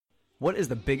What is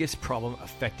the biggest problem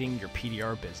affecting your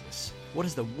PDR business? What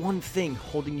is the one thing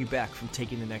holding you back from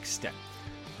taking the next step?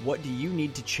 What do you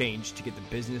need to change to get the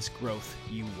business growth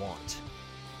you want?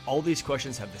 All these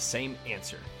questions have the same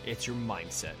answer. It's your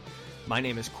mindset. My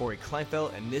name is Corey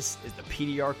Kleinfeld, and this is the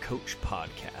PDR Coach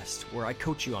Podcast, where I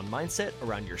coach you on mindset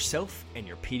around yourself and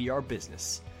your PDR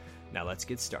business. Now let's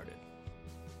get started.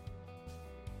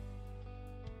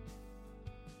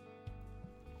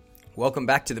 Welcome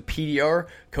back to the PDR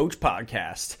Coach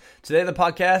Podcast. Today on the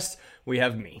podcast, we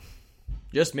have me.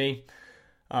 Just me.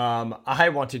 I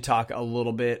want to talk a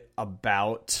little bit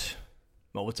about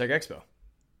Mobile Tech Expo.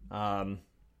 I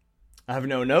have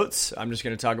no notes. I'm just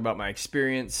going to talk about my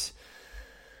experience,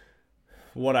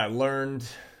 what I learned,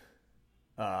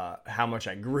 how much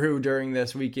I grew during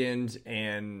this weekend,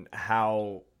 and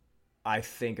how I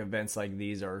think events like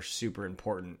these are super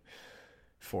important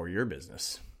for your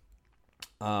business.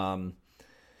 I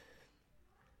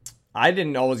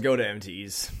didn't always go to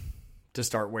MTEs to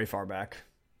start way far back.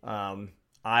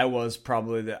 I was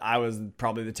probably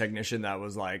the technician that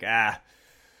was like, I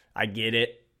get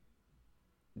it.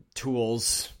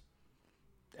 Tools,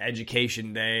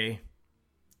 education day.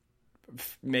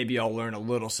 Maybe I'll learn a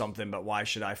little something, but why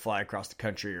should I fly across the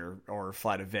country or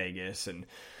fly to Vegas and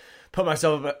put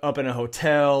myself up in a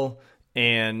hotel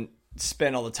and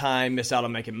spend all the time, miss out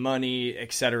on making money,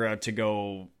 etc. to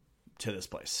go to this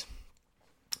place?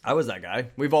 I was that guy.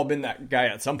 We've all been that guy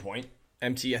at some point. I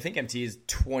think MTE is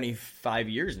 25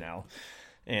 years now.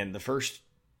 And the first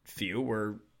few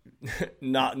were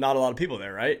not a lot of people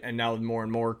there, right? And now more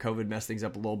and more COVID messed things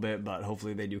up a little bit, but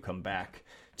hopefully they do come back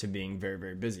to being very,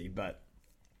 very busy. But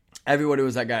everybody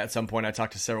was that guy at some point. I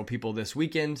talked to several people this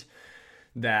weekend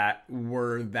that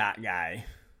were that guy.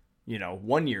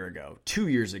 1 year ago, 2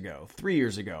 years ago, 3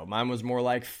 years ago. Mine was more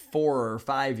like 4 or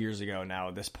 5 years ago now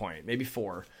at this point, maybe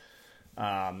 4,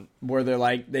 where they're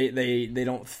like, they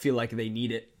don't feel like they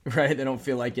need it, right? They don't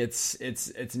feel like it's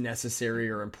necessary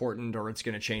or important or it's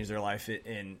going to change their life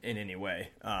in any way.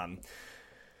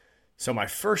 So my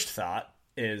first thought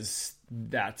is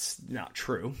that's not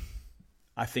true.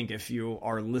 I think if you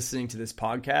are listening to this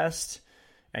podcast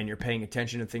and you're paying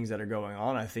attention to things that are going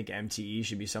on, I think MTE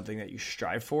should be something that you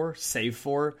strive for, save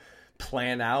for,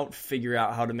 plan out, figure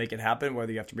out how to make it happen,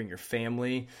 whether you have to bring your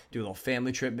family, do a little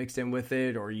family trip mixed in with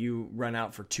it, or you run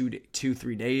out for 3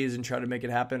 days and try to make it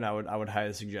happen. I would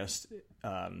highly suggest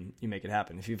you make it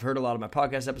happen. If you've heard a lot of my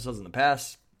podcast episodes in the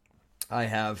past, I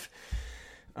have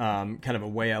kind of a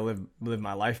way I live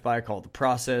my life by called the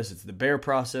process. It's the BEAR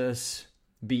process.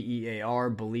 BEAR,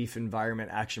 belief,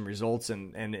 environment, action, results.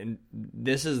 And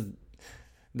this is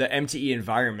the MTE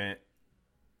environment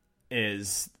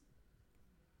is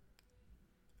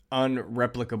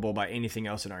unreplicable by anything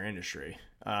else in our industry.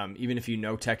 Even if you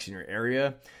know techs in your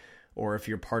area, or if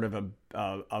you're part of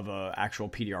a actual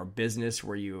PDR business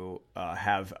where you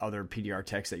have other PDR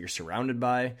techs that you're surrounded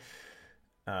by,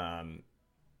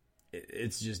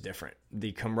 it's just different.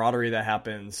 The camaraderie that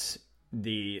happens,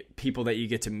 the people that you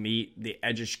get to meet, the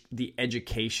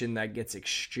education that gets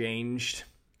exchanged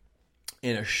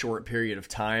in a short period of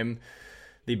time,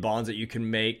 the bonds that you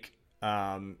can make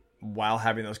while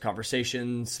having those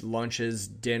conversations, lunches,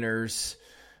 dinners,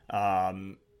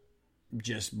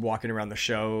 just walking around the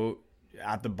show,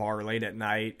 at the bar late at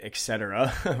night,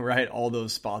 etc. Right? All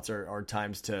those spots are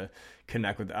times to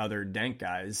connect with other Dank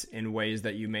guys in ways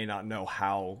that you may not know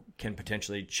how can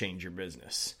potentially change your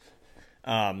business.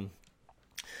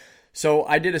 So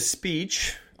I did a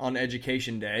speech on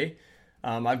Education Day.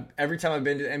 Every time I've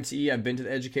been to MTE, I've been to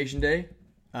the Education Day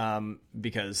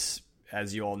because,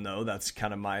 as you all know, that's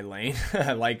kind of my lane.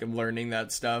 I like learning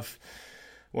that stuff,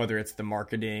 whether it's the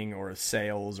marketing or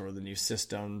sales or the new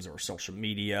systems or social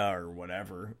media or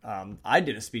whatever. I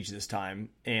did a speech this time,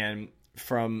 and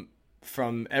from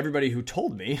everybody who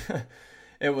told me,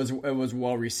 it was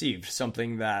well received.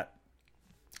 Something that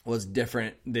was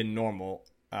different than normal.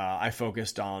 I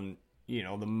focused on,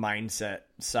 the mindset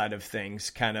side of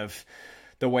things. Kind of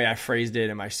the way I phrased it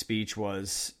in my speech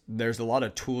was there's a lot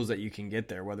of tools that you can get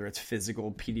there, whether it's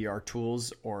physical PDR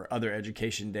tools or other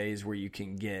education days where you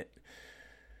can get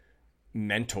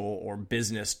mental or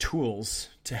business tools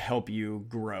to help you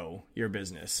grow your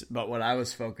business. But what I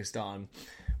was focused on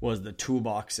was the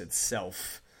toolbox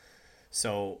itself.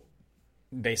 So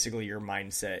basically your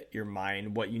mindset, your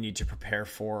mind, what you need to prepare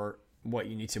for, what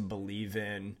you need to believe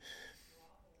in,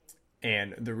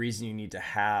 and the reason you need to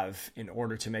have in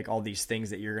order to make all these things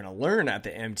that you're going to learn at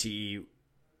the MTE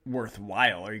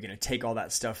worthwhile. Are you going to take all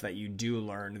that stuff that you do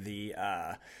learn, the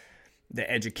the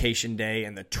education day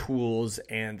and the tools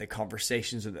and the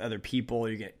conversations with other people.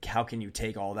 How can you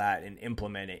take all that and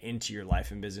implement it into your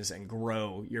life and business and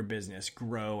grow your business,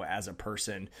 grow as a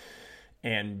person,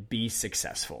 and be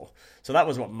successful. So that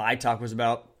was what my talk was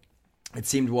about. It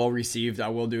seemed well received. I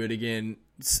will do it again.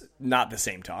 It's not the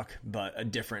same talk, but a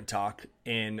different talk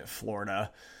in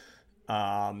Florida,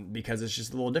 because it's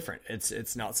just a little different.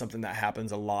 It's not something that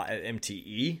happens a lot at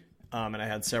MTE. And I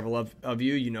had several of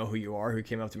you, you know who you are, who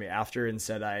came up to me after and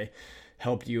said I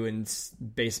helped you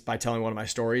by telling one of my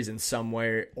stories in some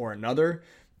way or another.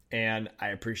 And I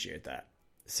appreciate that.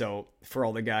 So for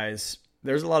all the guys,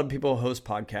 there's a lot of people who host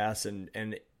podcasts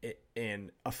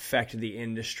and affect the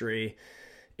industry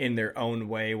in their own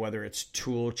way, whether it's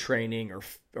tool training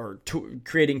or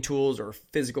creating tools or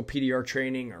physical PDR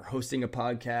training or hosting a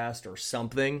podcast or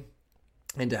something.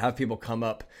 And to have people come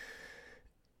up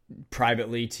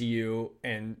privately to you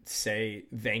and say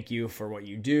thank you for what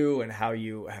you do and how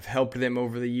you have helped them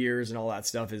over the years and all that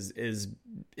stuff is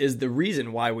the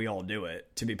reason why we all do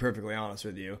it, to be perfectly honest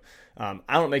with you. I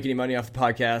don't make any money off the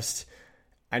podcast.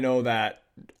 I know that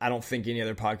I don't think any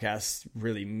other podcasts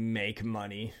really make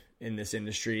money in this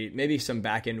industry. Maybe some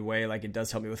back end way, like it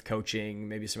does help me with coaching.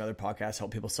 Maybe some other podcasts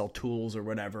help people sell tools or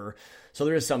whatever. So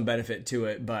there is some benefit to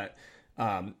it, but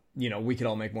we could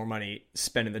all make more money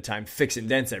spending the time fixing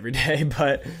dents every day,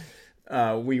 but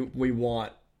we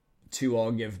want to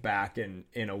all give back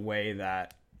in a way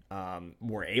that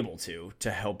we're able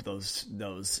to help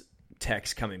those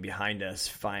techs coming behind us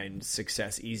find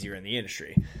success easier in the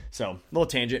industry. So a little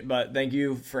tangent, but thank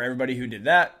you for everybody who did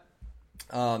that.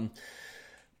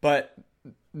 But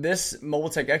this Mobile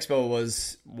Tech Expo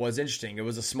was interesting. It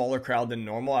was a smaller crowd than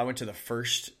normal. I went to the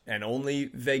first and only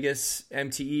Vegas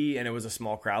MTE, and it was a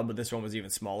small crowd, but this one was even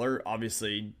smaller.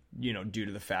 Obviously, due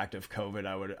to the fact of COVID,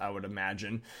 I would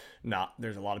imagine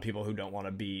there's a lot of people who don't want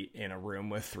to be in a room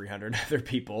with 300 other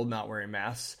people not wearing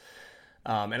masks.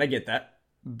 And I get that,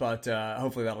 but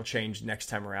hopefully that'll change next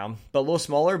time around. But a little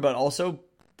smaller, but also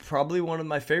probably one of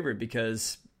my favorite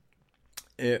because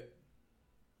it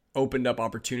opened up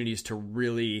opportunities to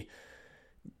really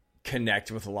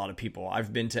connect with a lot of people.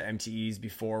 I've been to MTEs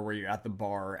before where you're at the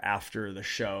bar after the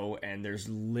show and there's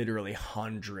literally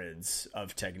hundreds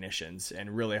of technicians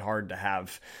and really hard to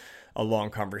have a long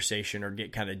conversation or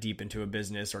get kind of deep into a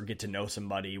business or get to know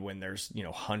somebody when there's,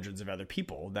 hundreds of other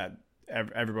people that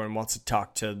everyone wants to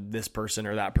talk to this person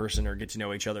or that person or get to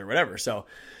know each other or whatever. So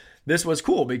this was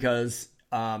cool because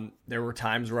there were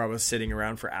times where I was sitting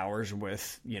around for hours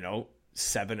with,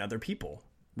 7 other people,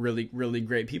 really, really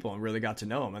great people, and really got to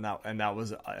know them. And that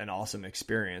was an awesome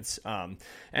experience. An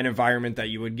environment that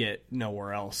you would get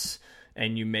nowhere else.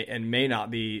 And may not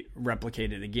be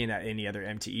replicated again at any other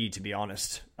MTE, to be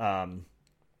honest.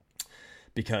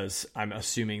 Because I'm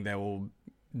assuming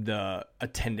the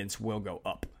attendance will go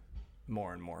up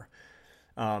more and more.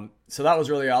 So that was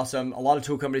really awesome. A lot of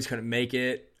tool companies couldn't make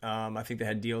it. I think they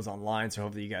had deals online, so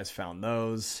hopefully you guys found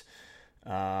those.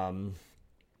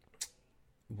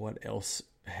 What else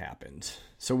happened?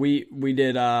 So we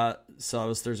did, so it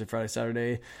was Thursday, Friday,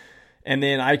 Saturday. And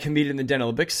then I competed in the Den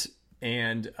Olympics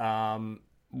and,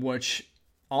 which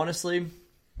honestly,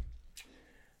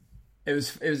 it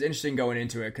was interesting going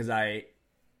into it. Cause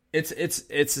it's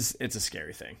a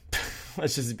scary thing.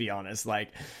 Let's just be honest.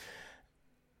 Like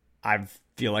I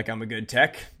feel like I'm a good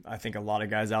tech. I think a lot of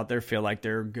guys out there feel like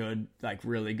they're good, like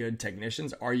really good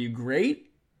technicians. Are you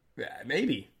great? Yeah,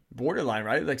 maybe. Borderline,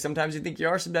 right? Like sometimes you think you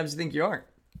are, sometimes you think you aren't.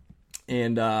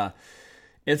 And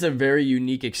it's a very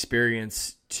unique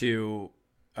experience to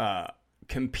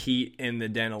compete in the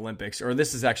Dent Olympics, or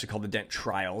this is actually called the Dent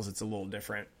Trials. It's a little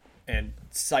different. And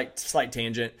slight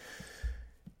tangent.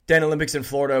 Dent Olympics in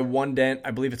Florida, one dent,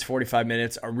 I believe it's 45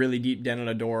 minutes, a really deep dent on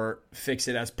a door, fix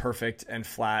it as perfect and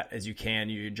flat as you can.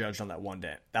 You judged on that one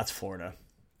dent. That's Florida.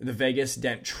 The Vegas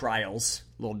Dent Trials,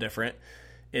 a little different,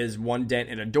 is one dent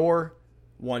in a door,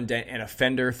 one dent in a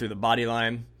fender through the body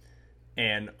line,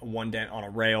 and one dent on a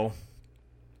rail.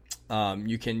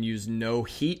 You can use no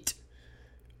heat,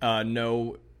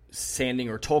 no sanding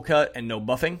or toll cut, and no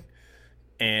buffing.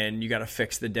 And you got to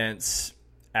fix the dents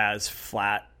as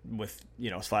flat with,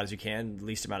 as flat as you can,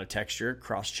 least amount of texture,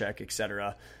 cross check,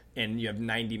 etc. And you have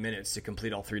 90 minutes to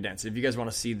complete all 3 dents. If you guys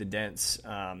want to see the dents,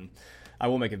 I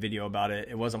will make a video about it.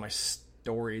 It was on my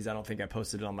stories. I don't think I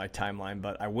posted it on my timeline,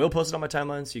 but I will post it on my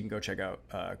timeline, so you can go check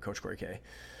out Coach Corey K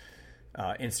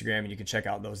Instagram, and you can check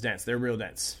out those dents. They're real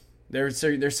dents. They're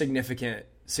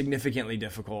significantly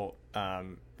difficult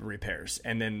repairs.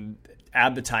 And then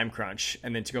add the time crunch,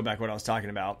 and then to go back to what I was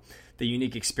talking about, the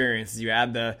unique experience is you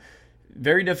add the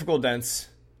very difficult dents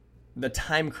the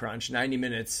time crunch, 90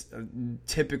 minutes,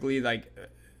 typically like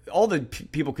all the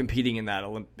people competing in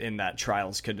that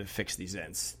trials could have fixed these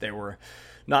dents. They were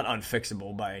not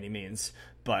unfixable by any means,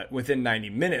 but within 90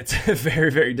 minutes,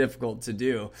 very, very difficult to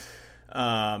do.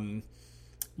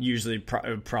 Usually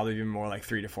probably be more like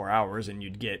 3 to 4 hours, and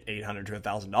you'd get $800 to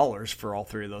 $1,000 for all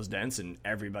three of those dents, and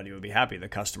everybody would be happy, the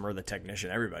customer, the technician,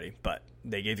 everybody. But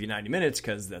they gave you 90 minutes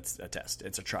because that's a test.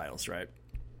 It's a trials, right?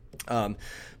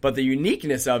 But the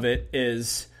uniqueness of it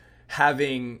is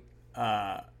having,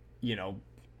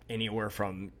 anywhere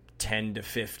from 10 to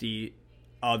 50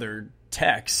 other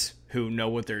techs who know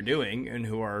what they're doing and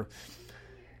who are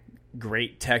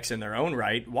great techs in their own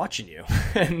right watching you.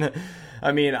 And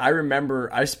I mean,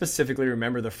 I specifically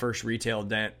remember the first retail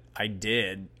dent I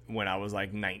did when I was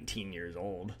like 19 years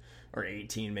old or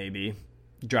 18 maybe,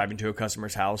 driving to a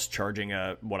customer's house, charging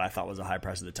what I thought was a high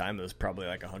price at the time. It was probably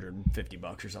like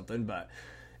 $150 or something,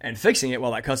 and fixing it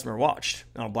while that customer watched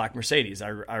on a black Mercedes. I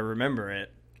remember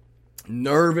it.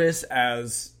 Nervous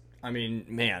as,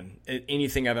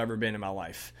 anything I've ever been in my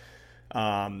life.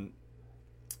 And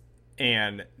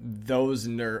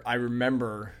I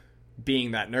remember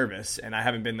being that nervous, and I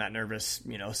haven't been that nervous,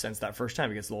 since that first time.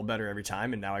 It gets a little better every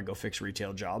time, and now I go fix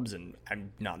retail jobs, and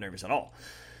I'm not nervous at all.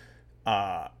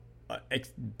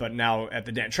 But now at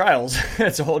the dent trials,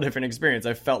 it's a whole different experience.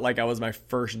 I felt like I was my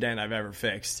first dent I've ever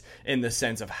fixed, in the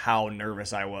sense of how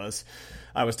nervous I was.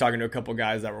 I was talking to a couple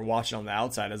guys that were watching on the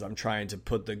outside as I'm trying to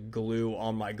put the glue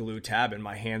on my glue tab in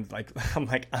my hands. I'm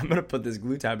going to put this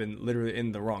glue tab literally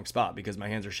in the wrong spot because my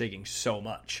hands are shaking so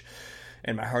much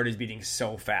and my heart is beating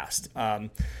so fast.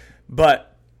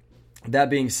 But that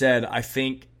being said, I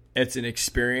think it's an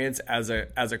experience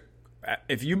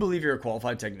if you believe you're a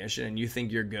qualified technician and you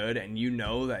think you're good and you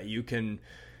know that you can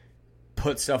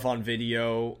put stuff on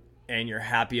video and you're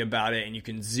happy about it and you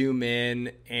can zoom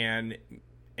in and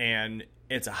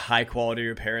it's a high quality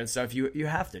repair and stuff, you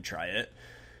have to try it.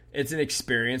 It's an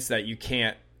experience that you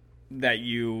can't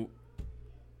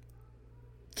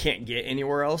get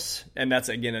anywhere else. And that's,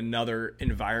 again, another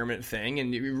environment thing.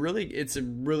 And it's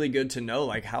really good to know,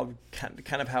 like, how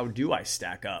do I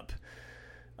stack up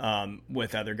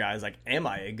with other guys? Like, am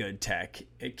I a good tech?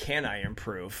 Can I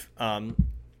improve?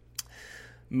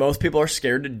 Most people are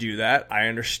scared to do that. I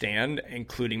understand,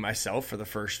 including myself. For the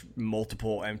first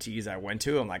multiple MTEs I went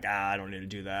to, I'm like, I don't need to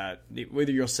do that.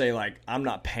 Whether you'll say, like, I'm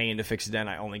not paying to fix a dent,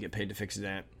 I only get paid to fix a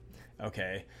dent.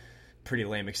 Okay, pretty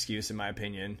lame excuse in my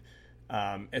opinion.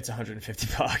 It's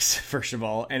 $150, first of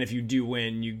all. And if you do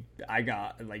win, I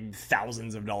got like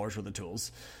thousands of dollars worth of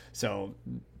tools. So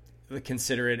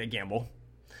consider it a gamble,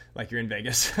 like you're in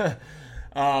Vegas.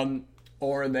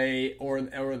 Or they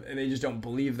just don't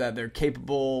believe that they're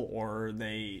capable, or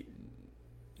the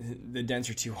dents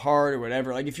are too hard or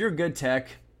whatever. Like, if you're a good tech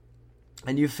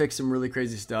and you fix some really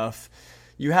crazy stuff,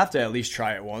 you have to at least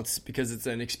try it once, because it's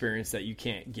an experience that you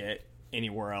can't get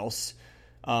anywhere else.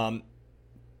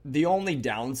 The only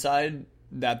downside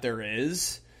that there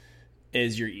is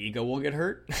your ego will get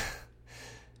hurt.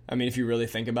 I mean, if you really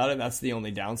think about it, that's the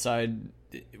only downside.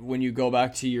 When you go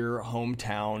back to your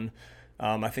hometown,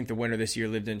 I think the winner this year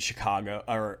lived in Chicago,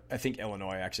 or I think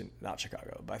Illinois, actually, not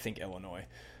Chicago, but I think Illinois.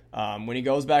 When he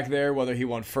goes back there, whether he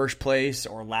won first place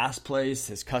or last place,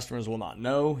 his customers will not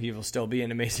know. He will still be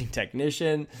an amazing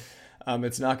technician.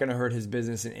 It's not going to hurt his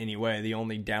business in any way. The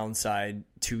only downside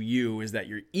to you is that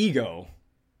your ego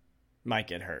might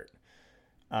get hurt.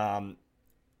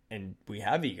 And we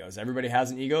have egos. Everybody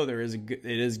has an ego. It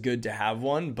is good to have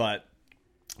one, but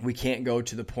we can't go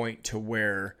to the point to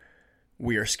where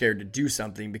we are scared to do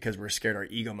something because we're scared our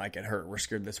ego might get hurt. We're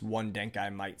scared this one dent guy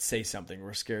might say something.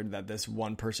 We're scared that this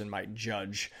one person might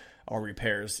judge our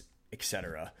repairs,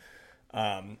 etc.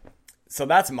 So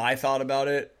that's my thought about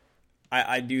it.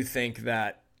 I do think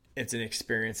that it's an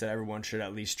experience that everyone should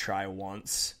at least try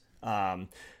once.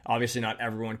 Obviously not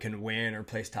everyone can win or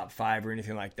place top 5 or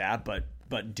anything like that,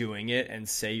 but doing it and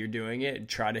say you're doing it,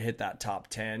 try to hit that top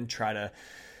 10, try to,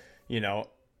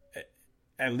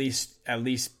 at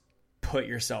least put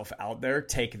yourself out there,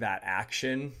 take that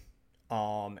action,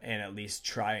 and at least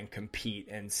try and compete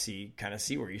and see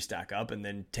where you stack up, and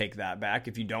then take that back.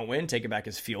 If you don't win, take it back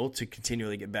as fuel to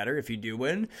continually get better. If you do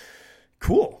win,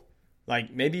 cool.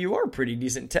 Like, maybe you are a pretty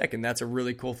decent tech, and that's a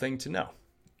really cool thing to know.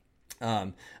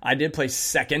 I did place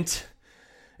second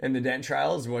in the dent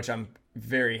trials, which I'm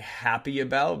very happy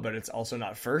about, but it's also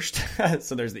not first.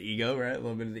 So there's the ego, right? A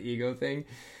little bit of the ego thing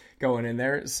going in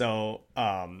there. So,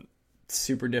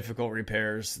 super difficult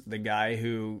repairs. The guy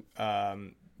who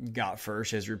got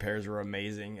 1st, his repairs were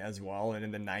amazing as well. And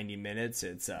in the 90 minutes,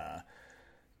 it's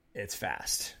it's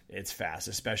fast. It's fast,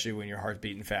 especially when your heart's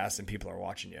beating fast and people are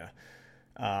watching you.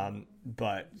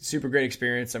 But super great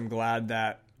experience. I'm glad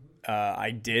that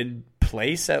I did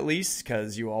place at least,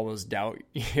 because you always doubt,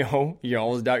 you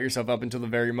always doubt yourself up until the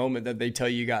very moment that they tell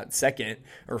you got second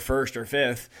or first or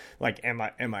fifth. Like, am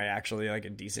I actually like a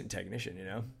decent technician,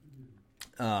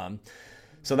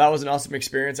 So that was an awesome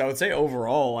experience. I would say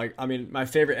overall, my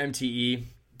favorite MTE,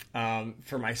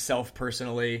 for myself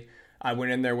personally, I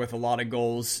went in there with a lot of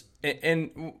goals,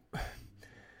 and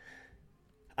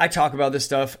I talk about this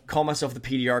stuff, call myself the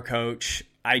PDR coach.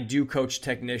 I do coach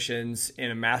technicians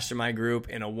in a mastermind group,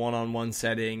 in a one-on-one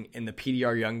setting, in the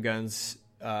PDR Young Guns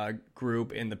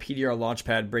group, in the PDR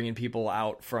Launchpad, bringing people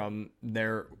out from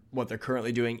what they're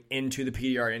currently doing into the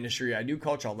PDR industry. I do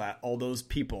coach all those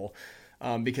people,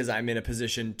 because I'm in a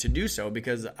position to do so,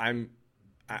 because I'm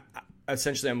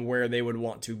where they would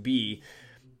want to be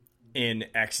in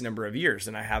X number of years,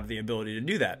 and I have the ability to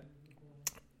do that.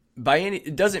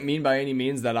 It doesn't mean by any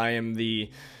means that I am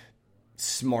the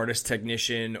smartest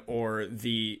technician, or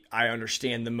I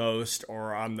understand the most,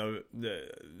 or I'm the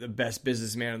best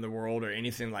businessman in the world, or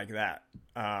anything like that.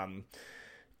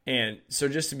 And so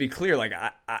just to be clear, like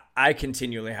I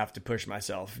continually have to push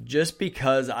myself. Just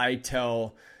because I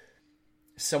tell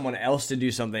someone else to do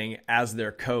something as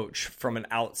their coach from an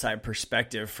outside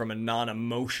perspective, from a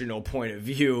non-emotional point of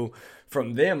view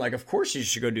from them, like, of course you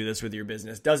should go do this with your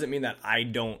business, doesn't mean that I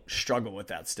don't struggle with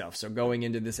that stuff. So going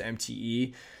into this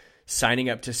MTE, signing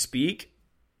up to speak,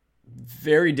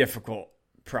 very difficult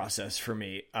process for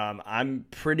me. I'm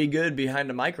pretty good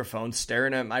behind a microphone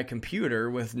staring at my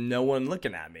computer with no one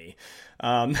looking at me.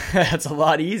 That's a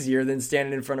lot easier than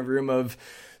standing in front of a room of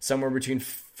somewhere between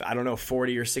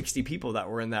 40 or 60 people that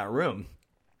were in that room.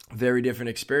 Very different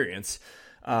experience,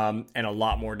 and a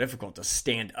lot more difficult to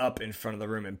stand up in front of the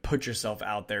room and put yourself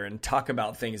out there and talk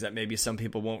about things that maybe some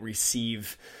people won't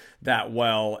receive that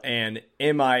well. And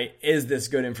is this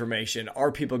good information?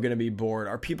 Are people going to be bored?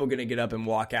 Are people going to get up and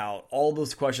walk out? All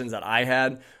those questions that I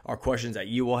had are questions that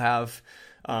you will have.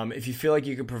 If you feel like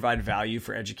you can provide value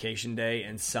for Education Day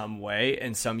in some way,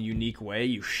 in some unique way,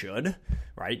 you should,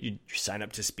 right? You sign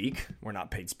up to speak. We're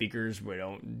not paid speakers. We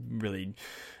don't really,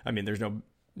 there's no,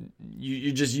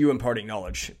 you're just imparting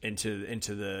knowledge into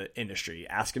the industry.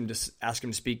 Ask him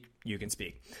to speak, you can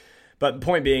speak. But the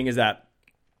point being is that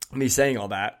me saying all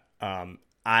that,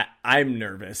 I'm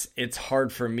nervous. It's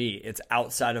hard for me. It's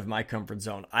outside of my comfort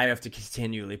zone. I have to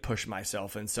continually push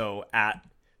myself. And so at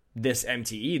this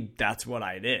MTE, that's what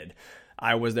I did.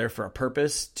 I was there for a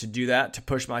purpose, to do that, to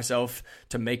push myself,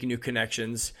 to make new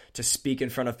connections, to speak in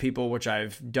front of people, which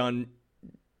I've done.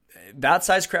 That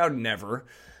size crowd, never.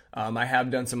 I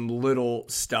have done some little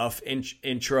stuff,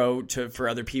 intro for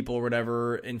other people or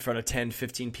whatever, in front of 10,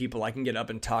 15 people. I can get up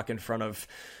and talk in front of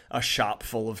a shop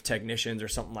full of technicians or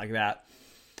something like that.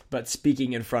 But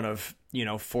speaking in front of,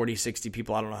 40, 60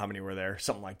 people, I don't know how many were there,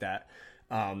 something like that.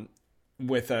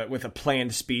 With a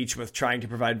planned speech, with trying to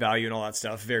provide value and all that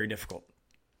stuff, very difficult.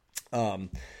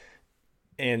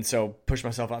 And so push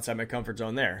myself outside my comfort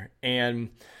zone there. And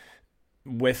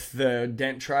with the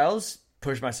dent trials,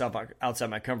 push myself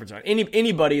outside my comfort zone.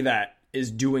 Anybody that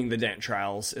is doing the dent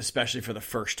trials, especially for the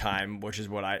first time, which is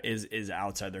what is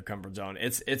outside their comfort zone.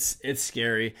 It's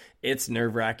scary. It's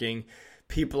nerve-wracking.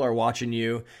 People are watching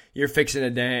you. You're fixing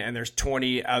a dent, and there's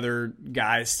 20 other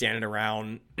guys standing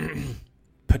around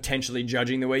potentially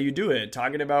judging the way you do it,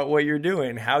 talking about what you're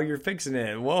doing, how you're fixing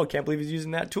it. Whoa, can't believe he's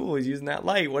using that tool. He's using that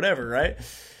light, whatever, right?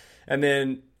 And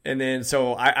then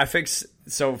so I fix.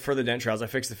 So for the dent trials, I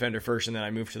fixed the fender first, and then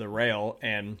I moved to the rail,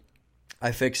 and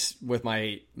I fix with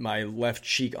my left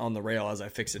cheek on the rail as I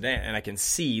fix a dent, and I can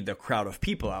see the crowd of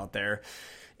people out there,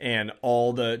 and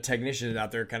all the technicians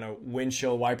out there kind of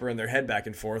windshield wipering their head back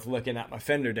and forth, looking at my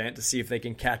fender dent to see if they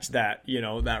can catch that,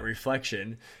 that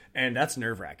reflection. And that's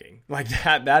nerve-wracking. Like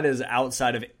that is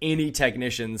outside of any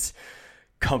technician's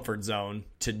comfort zone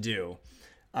to do.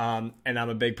 And I'm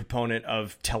a big proponent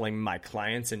of telling my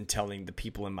clients and telling the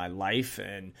people in my life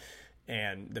and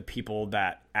the people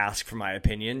that ask for my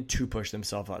opinion to push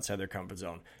themselves outside their comfort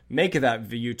zone. Make that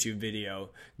YouTube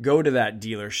video. Go to that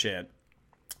dealership.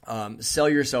 Sell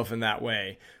yourself in that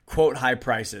way. Quote high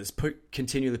prices.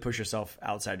 Continually push yourself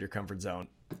outside your comfort zone.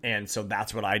 And so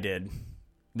that's what I did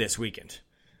this weekend.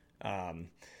 And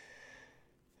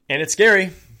it's scary,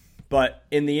 but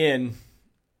in the end,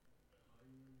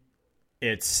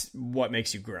 it's what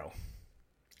makes you grow.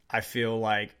 I feel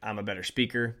like I'm a better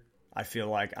speaker. I feel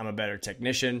like I'm a better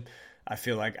technician. I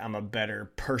feel like I'm a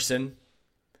better person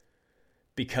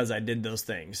because I did those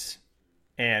things.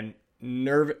 And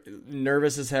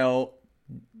nervous as hell,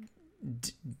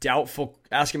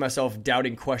 asking myself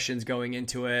doubting questions going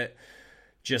into it,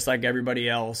 just like everybody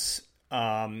else.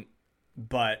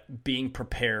 But being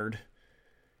prepared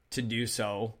to do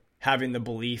so, having the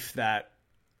belief that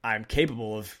I'm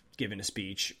capable of giving a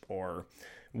speech or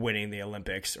winning the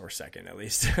Olympics, or second at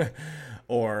least,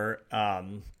 or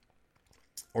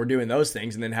doing those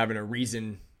things, and then having a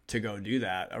reason to go do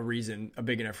that, a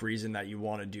big enough reason that you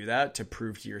want to do that, to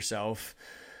prove to yourself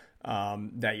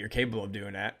that you're capable of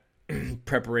doing that.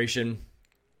 Preparation,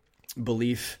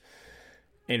 belief,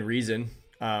 and reason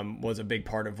was a big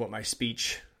part of what my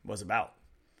speech was about,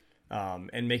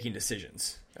 and making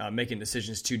decisions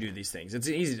to do these things. It's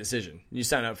an easy decision. You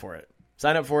sign up for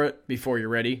it before you're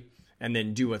ready, and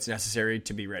then do what's necessary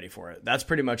to be ready for it. That's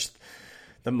pretty much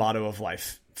the motto of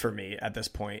life for me at this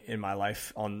point in my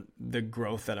life, on the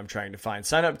growth that I'm trying to find.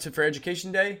 Sign up for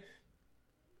Education Day.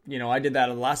 I did that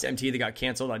on the last MTE that got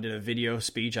canceled. I did a video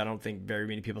speech. I don't think very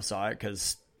many people saw it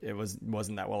because it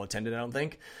wasn't that well attended, I don't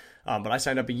think. But I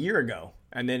signed up a year ago,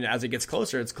 and then as it gets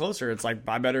closer, it's closer. It's like,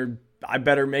 I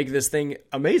better make this thing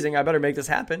amazing. I better make this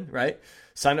happen, right?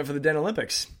 Sign up for the Den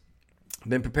Olympics.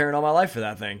 Been preparing all my life for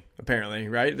that thing, apparently,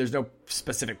 right? There's no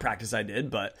specific practice I did,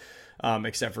 but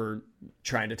except for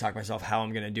trying to talk myself how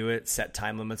I'm going to do it, set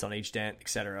time limits on each dent,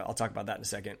 etc. I'll talk about that in a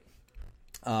second.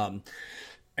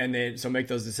 And then, so make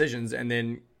those decisions, and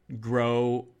then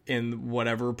grow in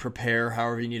whatever, prepare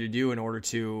however you need to do in order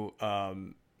to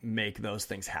make those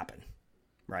things happen,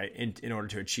 right? In order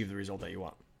to achieve the result that you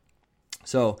want.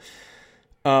 So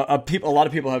a lot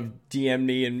of people have DM'd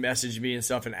me and messaged me and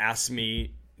stuff and asked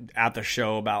me at the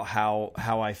show about how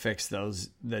I fix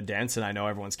the dents. And I know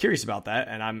everyone's curious about that,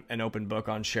 and I'm an open book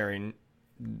on sharing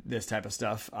this type of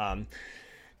stuff.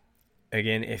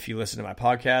 Again, if you listen to my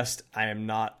podcast, I am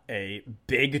not a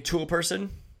big tool person.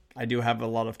 I do have a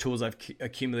lot of tools I've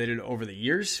accumulated over the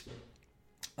years.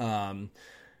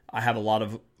 I have a lot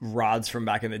of rods from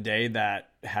back in the day that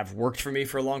have worked for me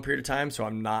for a long period of time. So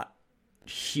I'm not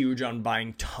huge on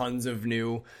buying tons of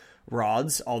new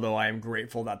rods, although I am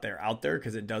grateful that they're out there,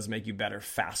 because it does make you better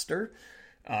faster.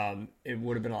 It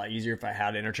would have been a lot easier if I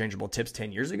had interchangeable tips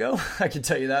 10 years ago. I can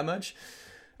tell you that much.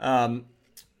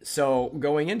 So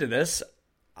going into this,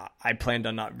 I planned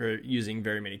on not using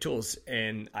very many tools,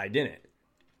 and I didn't.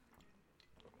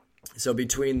 So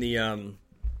between the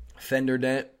fender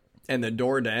dent and the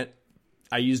door dent,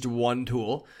 I used one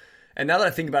tool. And now that I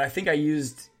think about it, I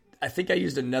think I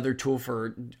used another tool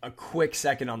for a quick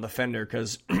second on the fender,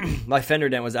 because my fender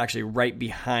dent was actually right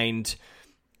behind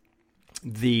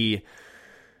the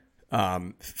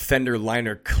fender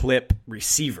liner clip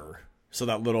receiver. So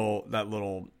that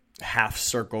little half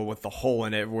circle with the hole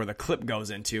in it where the clip goes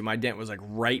into, my dent was like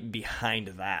right behind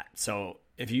that. So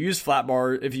if you're used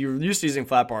to using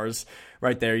flat bars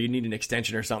right there, you need an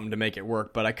extension or something to make it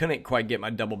work. But I couldn't quite get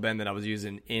my double bend that I was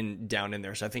using down in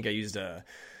there. So I think I used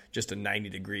just a 90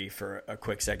 degree for a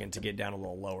quick second to get down a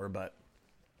little lower. But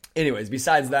anyways,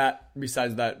 besides that,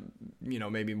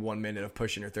 maybe 1 minute of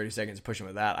pushing or 30 seconds of pushing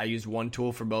with that, I used one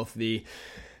tool for both the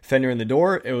fender and the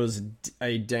door. It was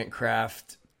a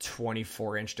Dentcraft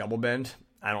 24-inch double bend.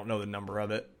 I don't know the number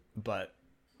of it, but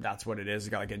that's what it is.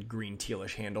 It's got like a green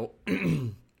tealish handle.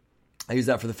 I used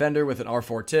that for the fender with an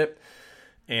R4 tip,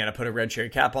 and I put a red cherry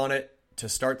cap on it to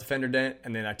start the fender dent,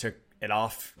 and then I took it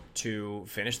off to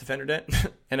finish the fender dent.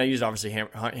 And I used obviously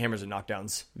hammers and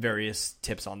knockdowns, various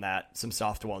tips on that, some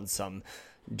soft ones, some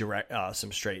direct,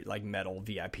 some straight like metal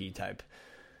VIP type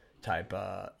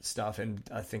stuff, and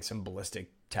I think some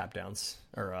ballistic tap downs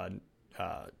or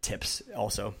tips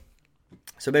also.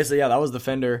 So basically, yeah, that was the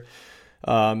fender.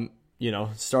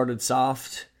 Started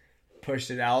soft,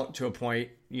 pushed it out to a point,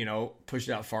 pushed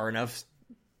it out far enough,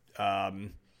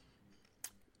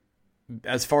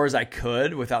 as far as I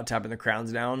could without tapping the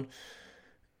crowns down,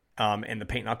 and the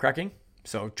paint not cracking.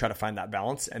 So try to find that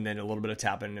balance, and then a little bit of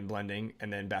tapping and blending,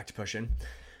 and then back to pushing,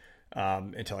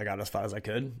 until I got as far as I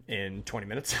could in 20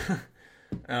 minutes.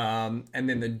 And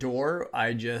then the door,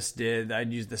 I'd used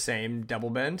the same double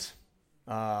bend.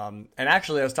 And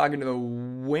actually I was talking to the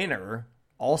winner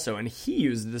also, and he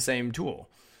used the same tool,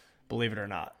 believe it or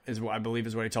not, is what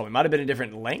he told me. Might have been a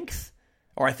different length,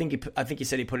 or I think he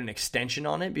said he put an extension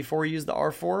on it before he used the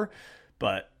R4,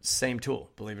 but same tool,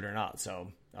 believe it or not.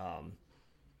 So,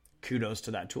 kudos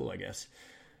to that tool, I guess.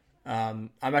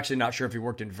 I'm actually not sure if he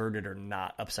worked inverted or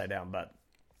not upside down, but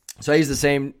so I used the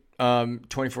same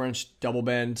 24-inch double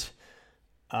bend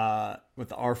with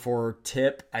the R4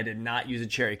 tip. I did not use a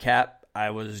cherry cap.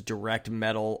 I was direct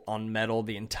metal on metal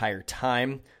the entire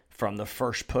time, from the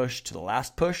first push to the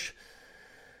last push.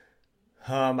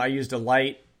 I used a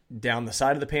light down the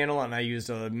side of the panel, and I used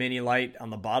a mini light on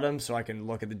the bottom so I can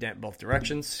look at the dent both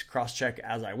directions, cross-check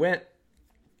as I went.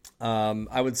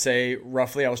 I would say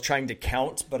roughly I was trying to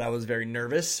count, but I was very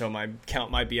nervous, so my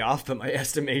count might be off, but my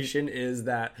estimation is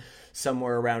that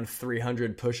somewhere around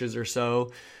 300 pushes or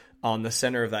so on the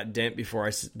center of that dent before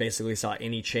I basically saw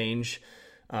any change.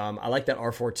 I like that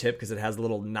R4 tip because it has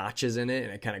little notches in it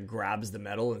and it kind of grabs the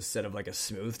metal instead of like a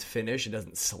smoothed finish. It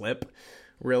doesn't slip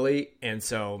really. And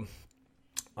so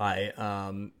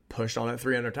I pushed on it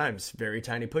 300 times, very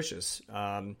tiny pushes.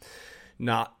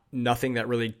 Nothing that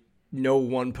really, no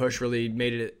one push really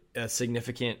made it a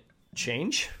significant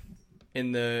change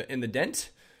in the dent.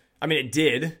 I mean, it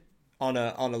did on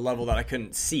a level that I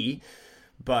couldn't see,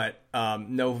 but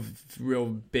no real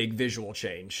big visual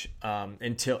change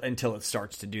until it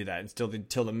starts to do that.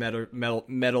 Until the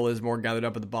metal is more gathered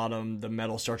up at the bottom, the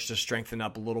metal starts to strengthen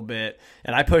up a little bit.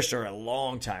 And I pushed her a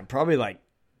long time, probably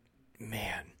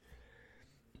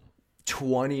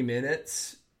 20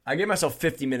 minutes. I gave myself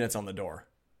 50 minutes on the door.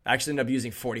 I actually ended up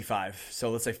using 45. So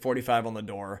let's say 45 on the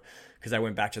door because I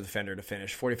went back to the fender to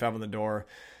finish. 45 on the door,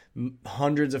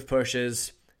 hundreds of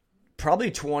pushes,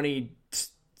 probably 20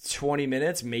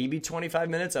 minutes, maybe 25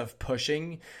 minutes of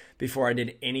pushing before I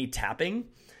did any tapping.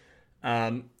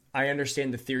 I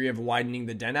understand the theory of widening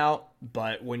the dent out,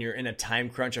 but when you're in a time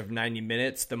crunch of 90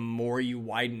 minutes, the more you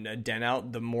widen a dent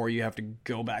out, the more you have to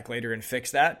go back later and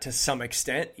fix that to some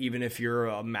extent, even if you're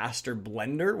a master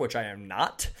blender, which I am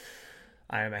not.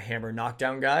 I am a hammer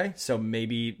knockdown guy, so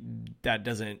maybe that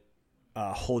doesn't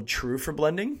hold true for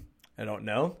blending. I don't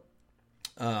know.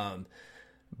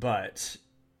 But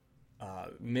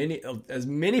as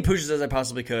many pushes as I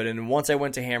possibly could. And once I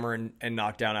went to hammer and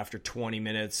knock down after 20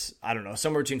 minutes, I don't know,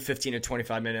 somewhere between 15 and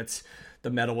 25 minutes, the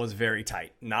metal was very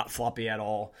tight, not floppy at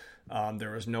all.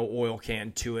 There was no oil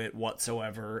can to it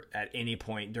whatsoever at any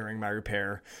point during my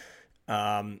repair.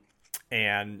 And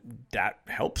that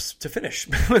helps to finish.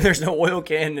 When there's no oil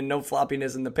can and no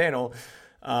floppiness in the panel,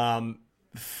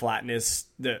 flatness,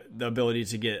 the ability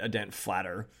to get a dent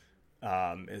flatter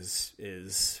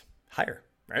is higher,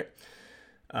 right?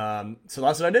 So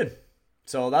that's what I did.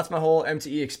 So that's my whole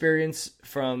MTE experience,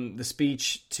 from the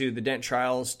speech to the dent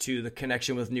trials to the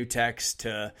connection with new techs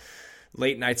to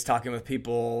late nights talking with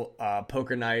people,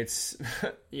 poker nights,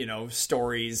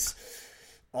 stories,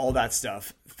 all that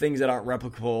stuff, things that aren't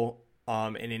replicable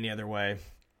in any other way.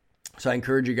 So I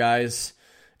encourage you guys,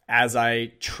 as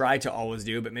I try to always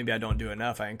do, but maybe I don't do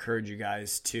enough, I encourage you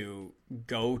guys to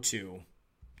go to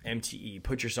MTE,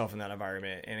 put yourself in that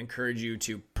environment, and encourage you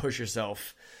to push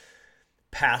yourself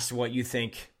past what you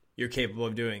think you're capable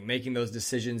of doing, making those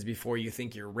decisions before you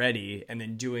think you're ready, and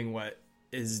then doing what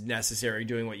is necessary,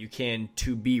 doing what you can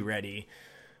to be ready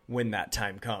when that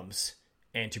time comes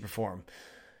and to perform.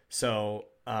 So,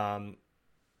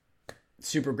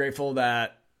 super grateful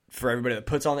for everybody that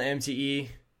puts on the MTE,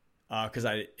 because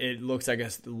it looks like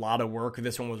a lot of work.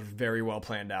 This one was very well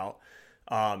planned out.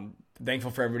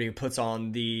 Thankful for everybody who puts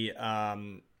on the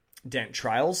dent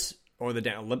trials or the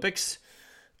dent Olympics.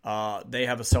 They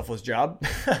have a selfless job.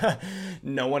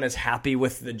 No one is happy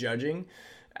with the judging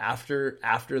after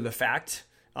the fact.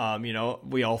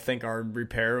 We all think our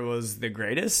repair was the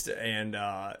greatest, and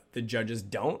the judges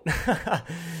don't.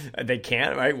 They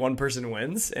can't, right? One person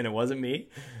wins, and it wasn't me.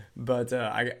 But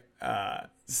they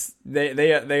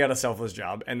got a selfless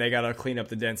job, and they got to clean up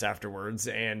the dents afterwards.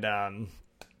 And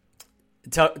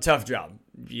tough job.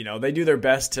 They do their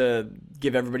best to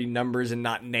give everybody numbers and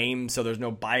not names, so there's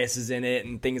no biases in it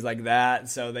and things like that.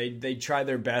 So they try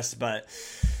their best, but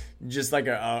just like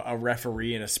a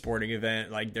referee in a sporting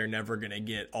event, like, they're never gonna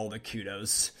get all the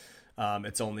kudos.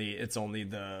 It's only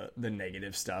the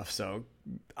negative stuff. So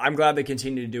I'm glad they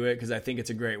continue to do it, because I think it's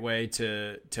a great way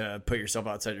to put yourself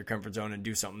outside your comfort zone and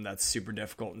do something that's super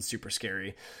difficult and super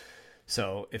scary.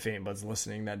 So if anybody's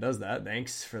listening that does that,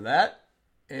 thanks for that.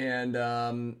 And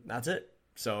that's it.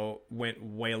 So went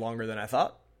way longer than I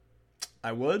thought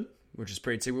I would, which is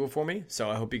pretty typical for me. So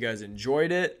I hope you guys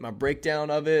enjoyed it, my breakdown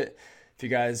of it. If you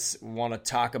guys want to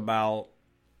talk about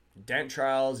dent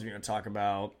trials, if you want to talk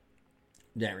about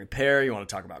dent repair, you want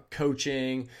to talk about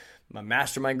coaching, my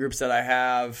mastermind groups that I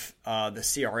have, the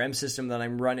CRM system that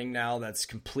I'm running now that's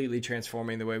completely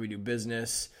transforming the way we do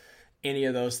business, any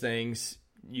of those things,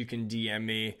 you can DM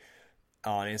me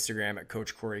on Instagram at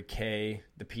Coach Corey K,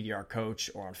 the PDR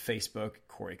Coach, or on Facebook,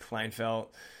 Corey Kleinfeld.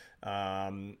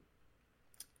 And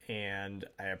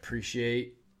I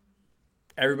appreciate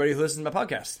everybody who listens to my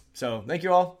podcast. So thank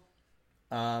you all.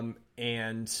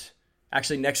 And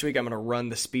actually next week I'm going to run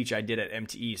the speech I did at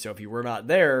MTE. So if you were not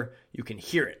there, you can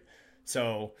hear it.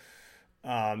 So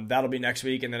That'll be next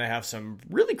week. And then I have some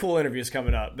really cool interviews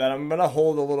coming up that I'm going to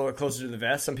hold a little bit closer to the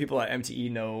vest. Some people at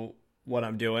MTE know what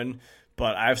I'm doing,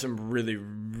 but I have some really,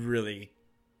 really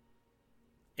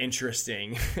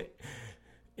interesting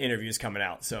interviews coming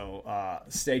out. So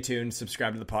stay tuned,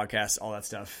 subscribe to the podcast, all that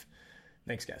stuff.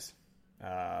 Thanks, guys.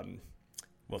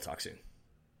 We'll talk soon.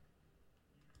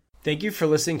 Thank you for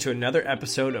listening to another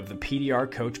episode of the PDR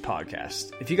Coach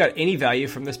Podcast. If you got any value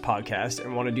from this podcast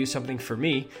and want to do something for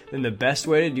me, then the best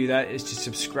way to do that is to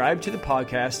subscribe to the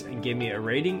podcast and give me a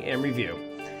rating and review.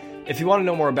 If you want to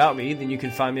know more about me, then you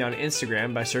can find me on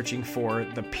Instagram by searching for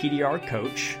the PDR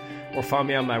Coach, or find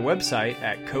me on my website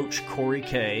at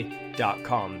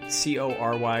coachcoryk.com,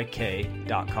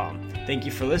 CORYK.com. Thank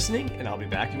you for listening, and I'll be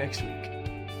back next week.